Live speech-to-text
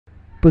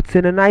puts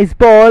in a nice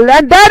ball,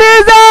 and that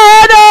is a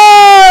header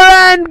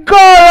and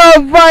goal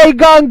of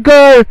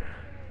Vaigankar.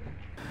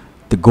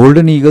 The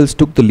Golden Eagles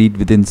took the lead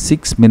within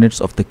 6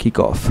 minutes of the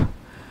kickoff.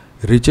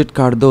 Richard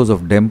Cardoz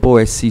of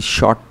Dempo SC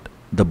shot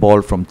the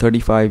ball from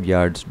 35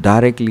 yards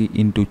directly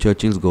into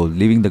Churchill's goal,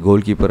 leaving the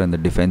goalkeeper and the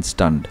defense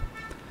stunned.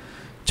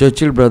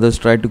 Churchill Brothers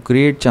tried to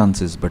create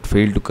chances but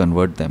failed to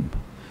convert them.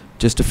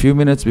 Just a few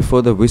minutes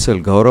before the whistle,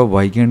 Gaurav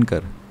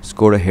Vaigankar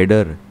scored a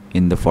header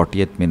in the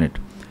 40th minute.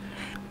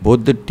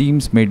 Both the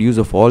teams made use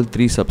of all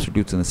three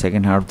substitutes in the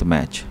second half of the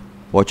match.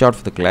 Watch out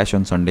for the clash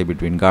on Sunday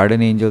between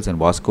Garden Angels and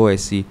Vasco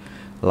SC,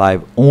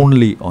 live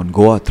only on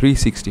Goa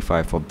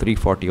 365 from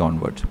 3:40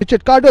 onwards.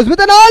 Richard Cardoz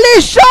with an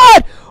early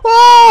shot!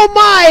 Oh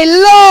my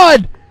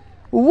lord!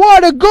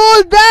 What a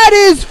goal that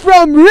is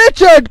from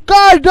Richard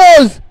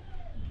Cardoz!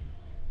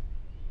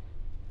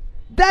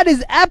 That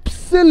is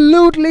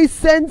absolutely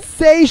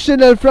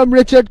sensational from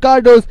Richard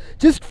Cardoz.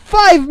 Just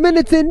 5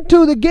 minutes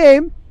into the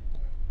game.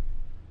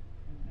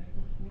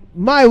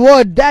 My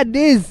word, that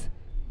is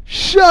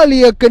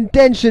surely a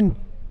contention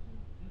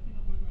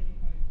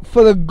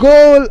for the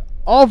goal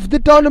of the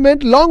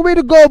tournament. Long way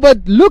to go,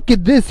 but look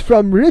at this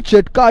from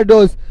Richard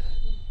Cardoz.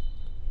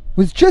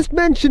 Was just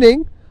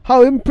mentioning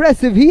how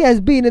impressive he has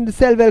been in the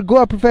Selwell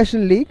Goa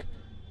Professional League.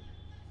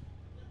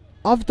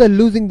 After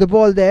losing the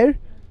ball there,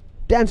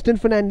 Danston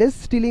Fernandez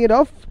stealing it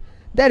off.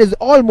 That is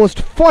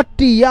almost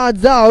 40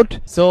 yards out.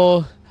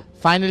 So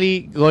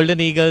finally Golden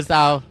Eagles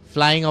are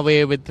flying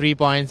away with 3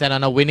 points and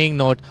on a winning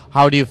note.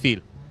 How do you feel?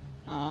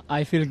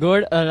 I feel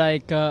good.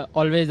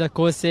 Always the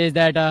coach says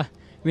that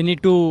we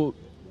need to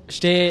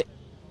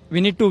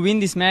win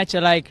this match,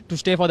 to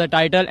stay for the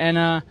title, and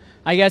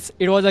I guess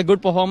it was a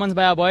good performance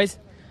by our boys.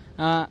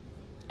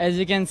 As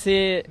you can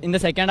see in the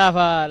second half,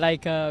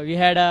 we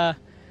had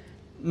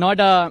not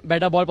a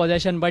better ball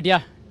possession, but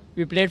yeah,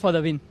 we played for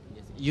the win.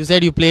 You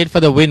said you played for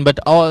the win, but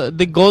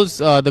the goals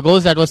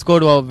that were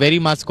scored were very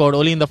much scored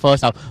only in the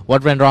first half.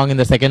 What went wrong in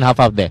the second half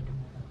out there?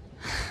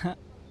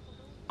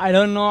 I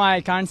don't know.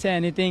 I can't say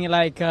anything.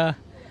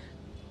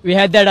 We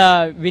had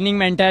that winning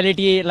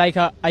mentality.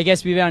 I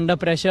guess we were under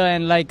pressure,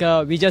 and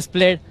we just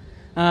played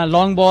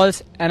long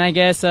balls, and I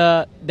guess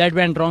that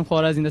went wrong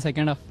for us in the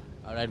second half.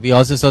 All right. We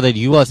also saw that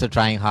you were also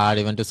trying hard,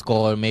 even to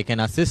score, make an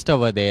assist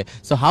over there.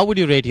 So how would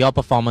you rate your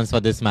performance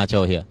for this match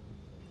over here?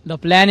 The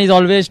plan is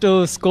always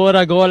to score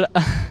a goal.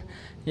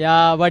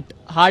 Yeah, but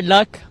hard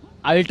luck.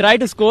 I will try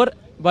to score,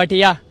 but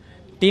yeah,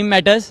 team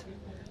matters.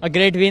 A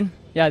great win.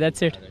 Yeah,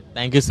 that's it.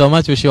 Thank you so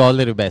much. Wish you all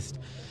the very best.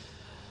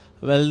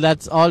 Well,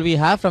 that's all we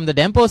have from the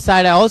Dempo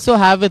side. I also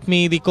have with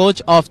me the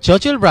coach of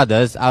Churchill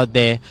Brothers out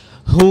there,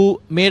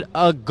 who made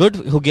a good,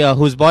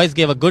 whose boys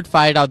gave a good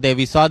fight out there.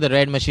 We saw the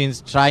Red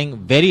Machines trying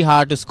very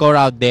hard to score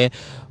out there.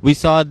 We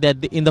saw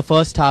that in the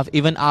first half,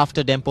 even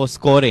after Dempo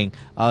scoring,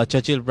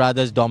 Churchill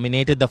Brothers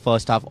dominated the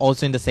first half,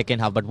 also in the second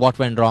half. But what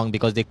went wrong?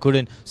 Because they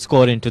couldn't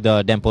score into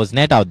the Dempo's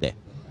net out there.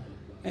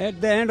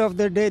 At the end of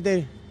the day,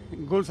 the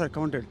goals are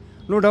counted.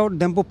 No doubt,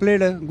 Dempo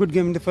played a good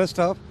game in the first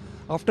half.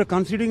 After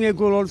conceding a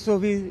goal also,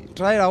 we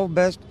tried our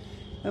best.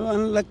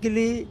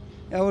 Unluckily,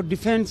 our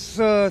defense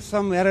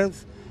some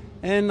errors,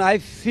 and I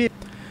feel...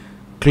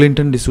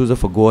 Clinton D'Souza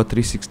for Goa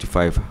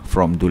 365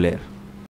 from Duler.